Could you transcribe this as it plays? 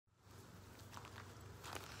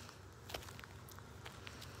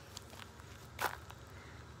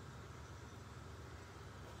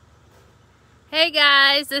Hey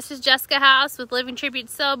guys, this is Jessica House with Living Tribute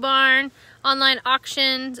Sale Barn Online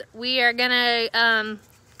Auctions. We are gonna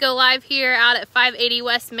go live here out at 580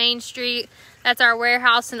 West Main Street. That's our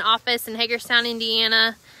warehouse and office in Hagerstown,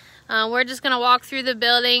 Indiana. We're just gonna walk through the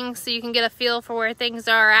building so you can get a feel for where things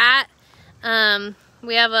are at.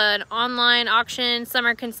 We have an online auction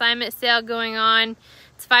summer consignment sale going on.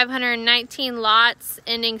 It's 519 lots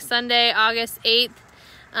ending Sunday, August 8th,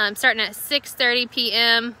 starting at 6:30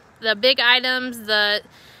 p.m. The big items, the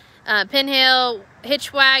Pinhill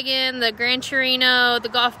hitch wagon, the Grand Torino, the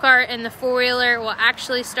golf cart, and the four-wheeler will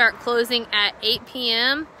actually start closing at 8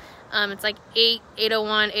 p.m. It's like 8,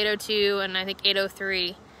 8:01, 8:02, and I think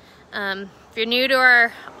 8:03. If you're new to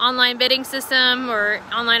our online bidding system or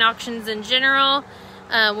online auctions in general,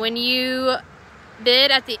 when you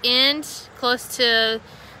bid at the end, close to,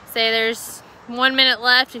 say there's 1 minute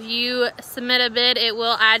left, if you submit a bid, it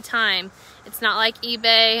will add time. It's not like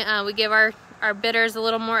eBay. We give our bidders a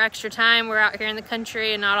little more extra time. We're out here in the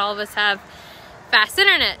country and not all of us have fast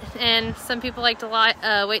internet. And some people like to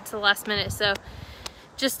wait till the last minute. So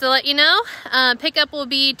just to let you know, pickup will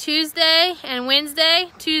be Tuesday and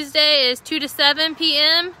Wednesday. Tuesday is 2 to 7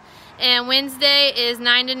 p.m. and Wednesday is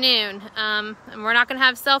 9 to noon. And we're not gonna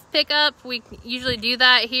have self pickup. We usually do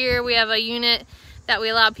that here. We have a unit that we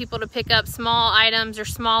allow people to pick up small items or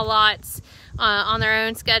small lots on their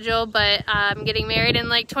own schedule, but I'm getting married in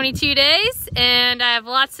like 22 days and I have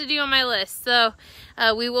lots to do on my list. So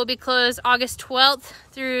we will be closed August 12th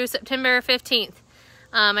through September 15th.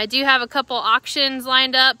 I do have a couple auctions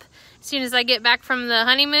lined up as soon as I get back from the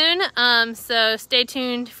honeymoon, so stay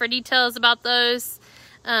tuned for details about those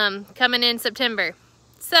coming in September.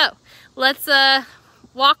 So let's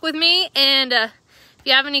walk with me, and if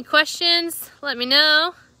you have any questions, let me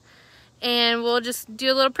know and we'll just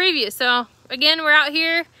do a little preview. So again, we're out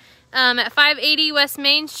here at 580 West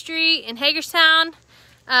Main Street in Hagerstown.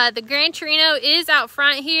 The Grand Torino is out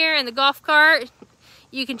front here, and the golf cart.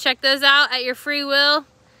 You can check those out at your free will.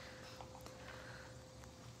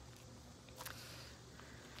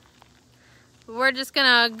 We're just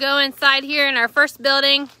gonna go inside here in our first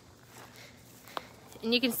building,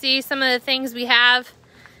 and you can see some of the things we have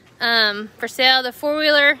for sale. The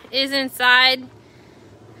four-wheeler is inside,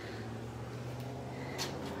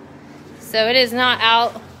 so it is not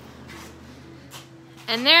out.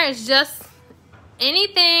 And there is just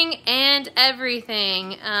anything and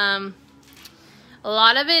everything. A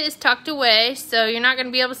lot of it is tucked away, so you're not going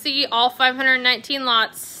to be able to see all 519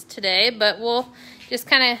 lots today, but we'll just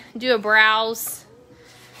kind of do a browse.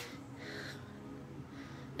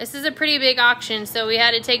 This is a pretty big auction, so we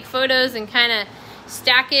had to take photos and kind of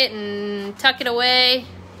stack it and tuck it away.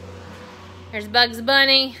 There's Bugs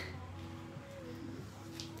Bunny.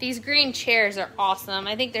 These green chairs are awesome.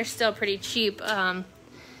 I think they're still pretty cheap.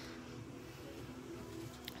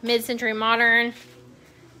 Mid-century modern.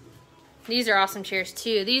 These are awesome chairs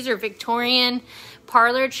too. These are Victorian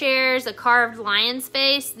parlor chairs, a carved lion's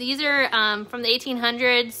face. These are from the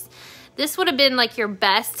 1800s. This would have been like your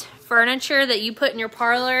best furniture that you put in your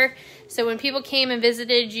parlor. So when people came and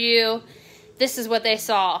visited you, this is what they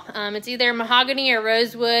saw. It's either mahogany or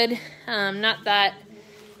rosewood. Not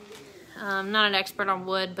an expert on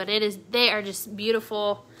wood, but they are just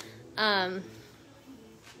beautiful. You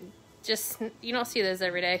don't see those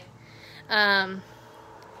every day.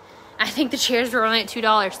 I think the chairs were only at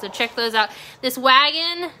 $2, so check those out. This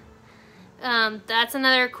wagon, that's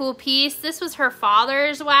another cool piece. This was her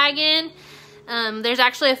father's wagon. There's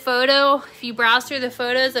actually a photo, if you browse through the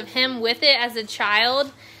photos, of him with it as a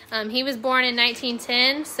child. He was born in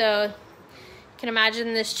 1910, so you can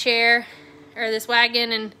imagine this chair, or this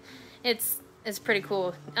wagon, and it's pretty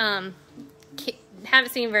cool. Haven't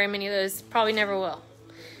seen very many of those, probably never will.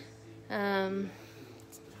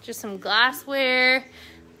 Just some glassware.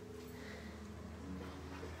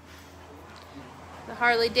 The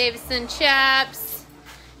Harley Davidson chaps.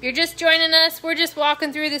 If you're just joining us, we're just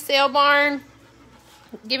walking through the sale barn,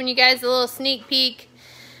 giving you guys a little sneak peek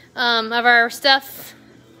of our stuff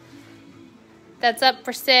that's up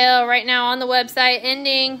for sale right now on the website,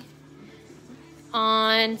 ending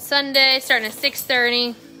on Sunday, starting at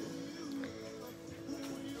 6:30.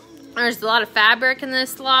 There's a lot of fabric in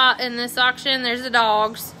this auction. There's the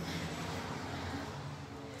dogs.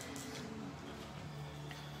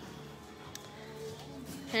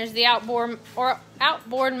 There's the outboard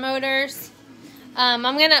motors. I'm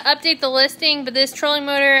gonna update the listing, but this trolling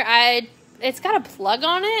motor, it's got a plug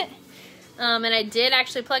on it, and I did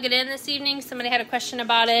actually plug it in this evening. Somebody had a question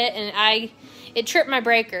about it, and it tripped my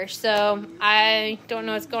breaker, so I don't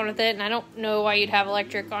know what's going with it, and I don't know why you'd have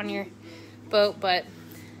electric on your boat, but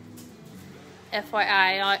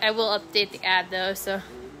FYI. I will update the ad though, so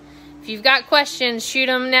if you've got questions, shoot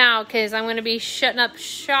them now, because I'm going to be shutting up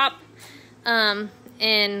shop. And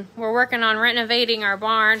we're working on renovating our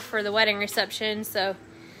barn for the wedding reception, so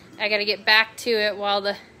I got to get back to it while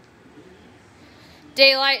the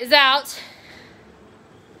daylight is out.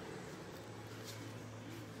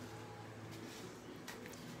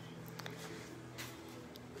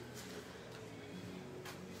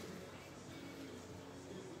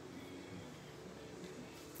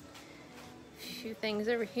 A few things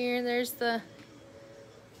over here. There's the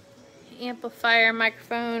amplifier,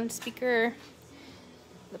 microphone, speaker,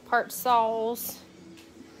 the part saws.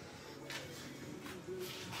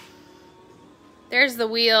 There's the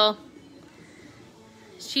wheel.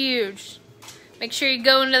 It's huge. Make sure you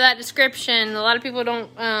go into that description. A lot of people don't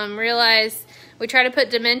realize we try to put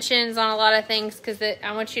dimensions on a lot of things because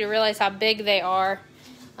I want you to realize how big they are.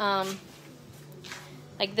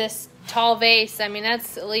 Like this tall vase, I mean,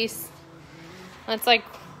 that's at least, that's like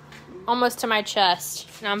almost to my chest.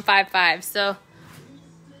 And I'm 5'5", so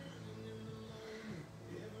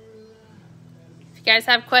if you guys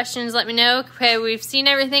have questions, let me know. Okay, we've seen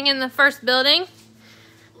everything in the first building.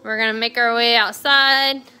 We're gonna make our way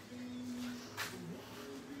outside.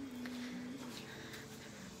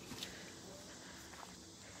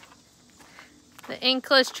 The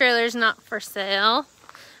enclosed trailer is not for sale,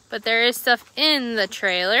 but there is stuff in the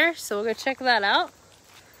trailer, so we'll go check that out.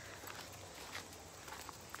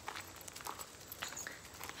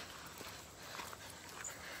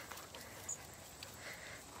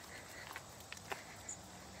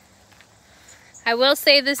 I will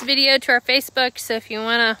save this video to our Facebook, so if you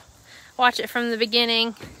want to watch it from the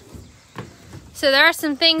beginning. So there are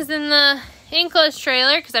some things in the enclosed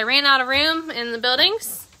trailer because I ran out of room in the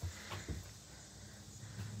buildings.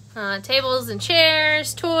 Tables and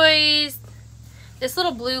chairs, toys. This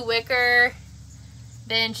little blue wicker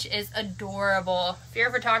bench is adorable. If you're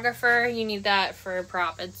a photographer, you need that for a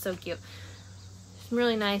prop. It's so cute. It's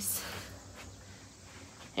really nice.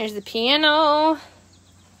 There's the piano.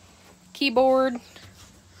 Keyboard.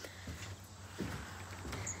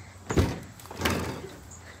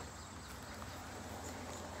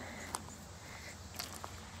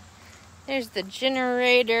 There's the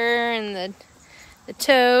generator and the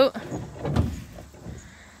tote.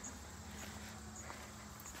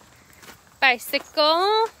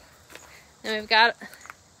 Bicycle. And we've got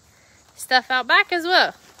stuff out back as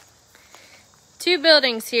well. 2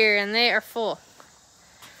 buildings here and they are full.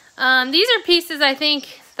 These are pieces I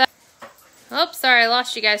think that, oops, sorry, I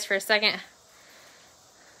lost you guys for a second.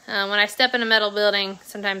 When I step in a metal building,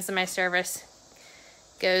 sometimes my service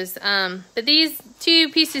goes. But these 2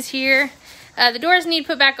 pieces here, the doors need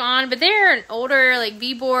put back on, but they're an older like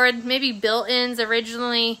V-board, maybe built-ins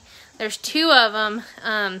originally. There's 2 of them.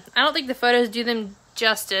 I don't think the photos do them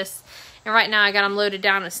justice. And right now I got them loaded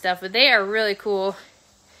down with stuff, but they are really cool.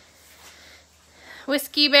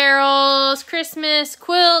 Whiskey barrels, Christmas,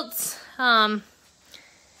 quilts.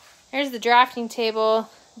 There's the drafting table.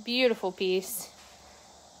 Beautiful piece.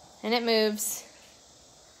 And it moves.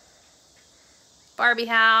 Barbie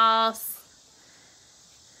house.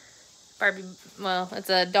 Barbie, well,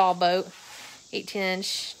 it's a doll boat.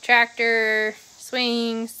 18-inch tractor,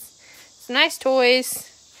 swings. Some nice toys.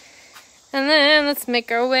 And then let's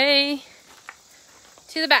make our way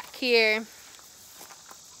to the back here.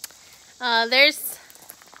 There's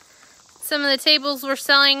some of the tables we're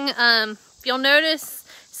selling. You'll notice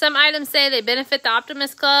some items say they benefit the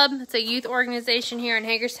Optimist Club. It's a youth organization here in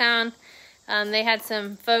Hagerstown. They had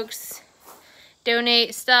some folks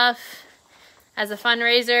donate stuff as a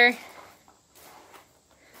fundraiser.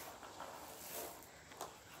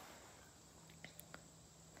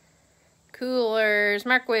 Coolers,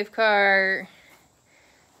 microwave cart,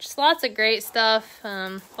 just lots of great stuff,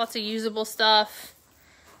 lots of usable stuff.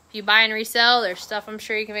 If you buy and resell, there's stuff I'm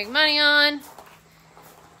sure you can make money on.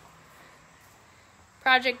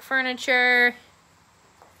 Project furniture.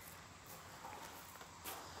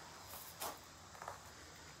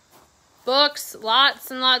 Books, lots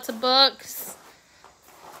and lots of books.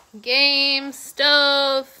 Games,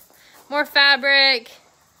 stove, more fabric.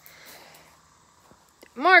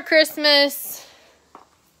 More Christmas,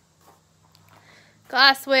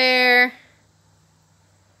 glassware,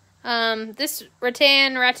 this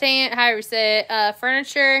rattan, however you say it,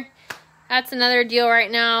 furniture, that's another deal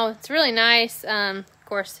right now. It's really nice. Of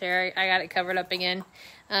course, here, I got it covered up again.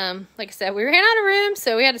 Like I said, we ran out of room,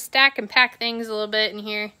 so we had to stack and pack things a little bit in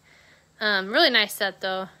here. Really nice set,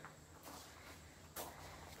 though.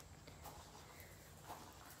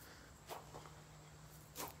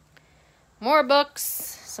 More books,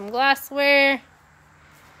 some glassware.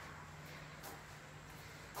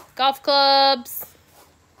 golf clubs.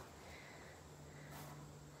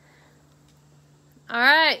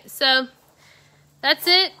 Alright, so that's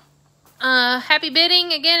it. Happy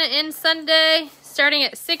bidding again. It ends Sunday starting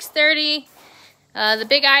at 6:30. The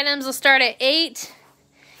big items will start at 8.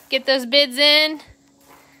 Get those bids in.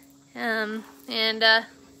 If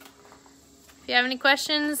you have any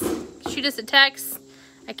questions, shoot us a text.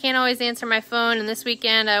 I can't always answer my phone, and this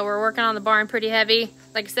weekend we're working on the barn pretty heavy.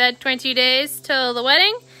 Like I said, 22 days till the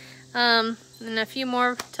wedding, and a few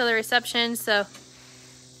more till the reception, so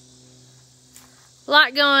a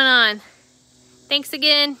lot going on. Thanks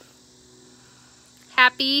again.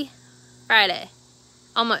 Happy Friday.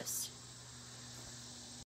 Almost.